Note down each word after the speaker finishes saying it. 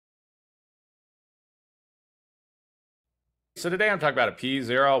So today I'm talking about a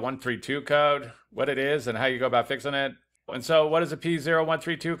P0132 code, what it is and how you go about fixing it. And so what is a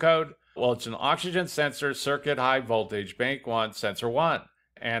P0132 code? Well, it's an oxygen sensor circuit high voltage bank 1 sensor 1.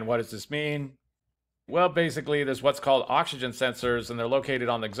 And what does this mean? Well, basically there's what's called oxygen sensors and they're located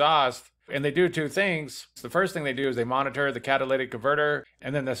on the exhaust. And they do two things. The first thing they do is they monitor the catalytic converter.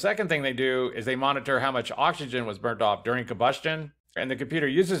 And then the second thing they do is they monitor how much oxygen was burnt off during combustion. And the computer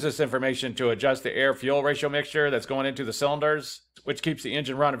uses this information to adjust the air-fuel ratio mixture that's going into the cylinders, which keeps the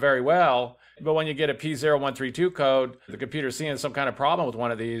engine running very well. But when you get a P0132 code, the computer's seeing some kind of problem with one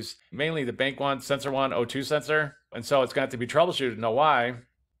of these, mainly the bank 1 sensor 1 O2 sensor. And so it's going to have to be troubleshooted to know why.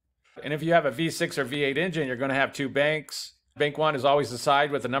 And if you have a V6 or V8 engine, you're going to have two banks. Bank 1 is always the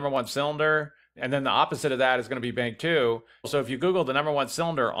side with the number 1 cylinder. And then the opposite of that is going to be bank 2. So if you Google the number 1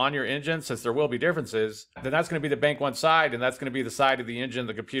 cylinder on your engine, since there will be differences, then that's going to be the bank 1 side, and that's going to be the side of the engine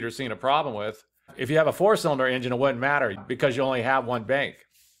the computer's seeing a problem with. If you have a 4-cylinder engine, it wouldn't matter because you only have one bank.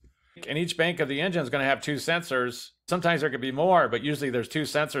 And each bank of the engine is going to have two sensors. Sometimes there could be more, but usually there's two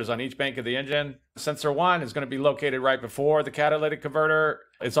sensors on each bank of the engine. Sensor 1 is going to be located right before the catalytic converter.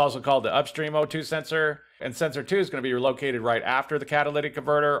 It's also called the upstream O2 sensor. And sensor 2 is going to be located right after the catalytic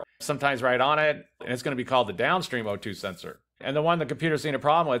converter, sometimes right on it. And it's going to be called the downstream O2 sensor. And the one the computer's seeing a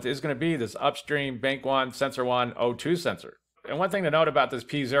problem with is going to be this upstream bank 1 sensor 1 O2 sensor. And one thing to note about this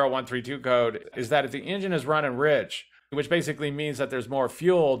P0132 code is that if the engine is running rich, which basically means that there's more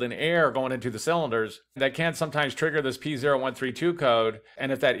fuel than air going into the cylinders, that can sometimes trigger this P0132 code. And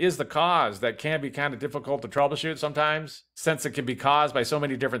if that is the cause, that can be kind of difficult to troubleshoot sometimes, since it can be caused by so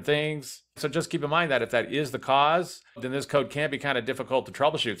many different things. So just keep in mind that if that is the cause, then this code can be kind of difficult to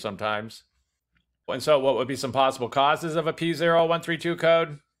troubleshoot sometimes. And so what would be some possible causes of a P0132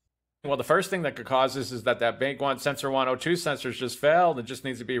 code? Well, the first thing that could cause this is that bank 1 sensor 1 O2 sensors just failed and just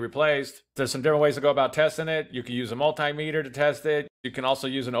needs to be replaced. There's some different ways to go about testing it. You can use a multimeter to test it. You can also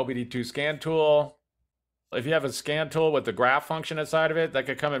use an OBD2 scan tool. If you have a scan tool with the graph function inside of it, that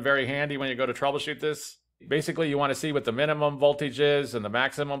could come in very handy when you go to troubleshoot this. Basically, you want to see what the minimum voltage is and the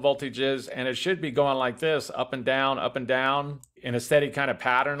maximum voltage is, and it should be going like this, up and down, in a steady kind of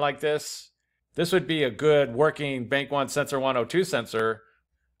pattern like this. This would be a good working bank 1 sensor 1 O2 sensor.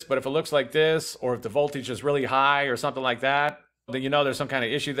 But if it looks like this, or if the voltage is really high or something like that, then you know there's some kind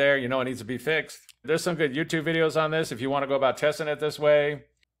of issue there. You know it needs to be fixed. There's some good YouTube videos on this if you want to go about testing it this way.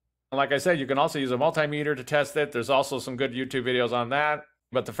 And like I said, you can also use a multimeter to test it. There's also some good YouTube videos on that.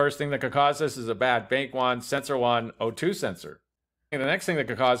 But the first thing that could cause this is a bad bank 1 sensor 1 O2 sensor. And the next thing that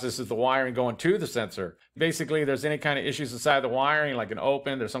could cause this is the wiring going to the sensor. Basically, there's any kind of issues inside the wiring, like an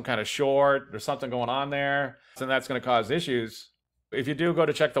open, there's some kind of short, there's something going on there. So that's going to cause issues. If you do go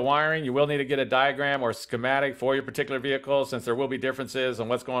to check the wiring, you will need to get a diagram or schematic for your particular vehicle, since there will be differences on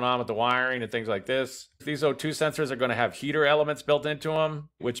what's going on with the wiring and things like this. These O2 sensors are going to have heater elements built into them,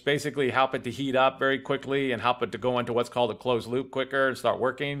 which basically help it to heat up very quickly and help it to go into what's called a closed loop quicker and start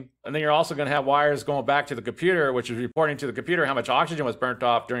working. And then you're also going to have wires going back to the computer, which is reporting to the computer how much oxygen was burnt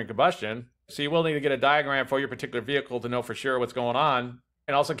off during combustion. So you will need to get a diagram for your particular vehicle to know for sure what's going on.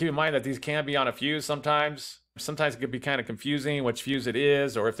 And also keep in mind that these can be on a fuse sometimes. Sometimes it could be kind of confusing which fuse it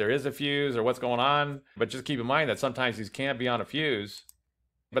is, or if there is a fuse, or what's going on. But just keep in mind that sometimes these can be on a fuse.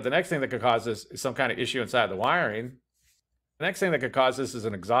 But the next thing that could cause this is some kind of issue inside the wiring. The next thing that could cause this is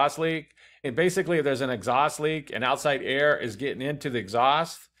an exhaust leak. And basically, if there's an exhaust leak and outside air is getting into the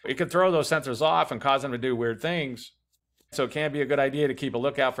exhaust, it could throw those sensors off and cause them to do weird things. So it can be a good idea to keep a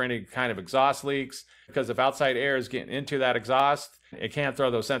lookout for any kind of exhaust leaks, because if outside air is getting into that exhaust, it can throw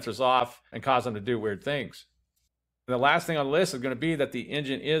those sensors off and cause them to do weird things. The last thing on the list is going to be that the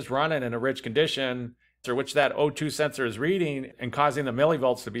engine is running in a rich condition, which that O2 sensor is reading and causing the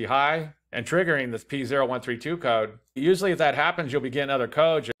millivolts to be high and triggering this P0132 code. Usually if that happens, you'll be getting other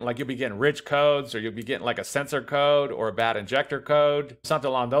codes, like you'll be getting rich codes, or you'll be getting like a sensor code or a bad injector code, something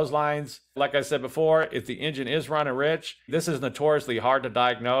along those lines. Like I said before, if the engine is running rich, this is notoriously hard to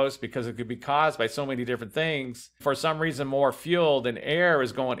diagnose because it could be caused by so many different things. For some reason, more fuel than air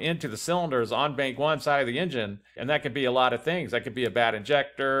is going into the cylinders on bank 1 side of the engine, and that could be a lot of things. That could be a bad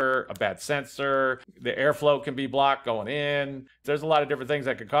injector, a bad sensor, the airflow can be blocked going in. There's a lot of different things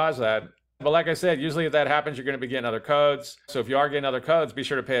that could cause that. But like I said, usually if that happens, you're going to be getting other codes. So if you are getting other codes, be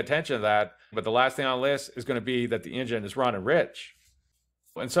sure to pay attention to that. But the last thing on the list is going to be that the engine is running rich.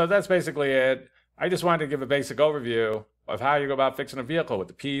 And so that's basically it. I just wanted to give a basic overview of how you go about fixing a vehicle with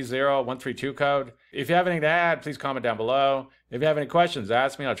the P0132 code. If you have anything to add, please comment down below. If you have any questions,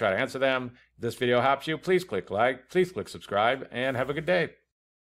 ask me. I'll try to answer them. If this video helps you, please click like, please click subscribe, and have a good day.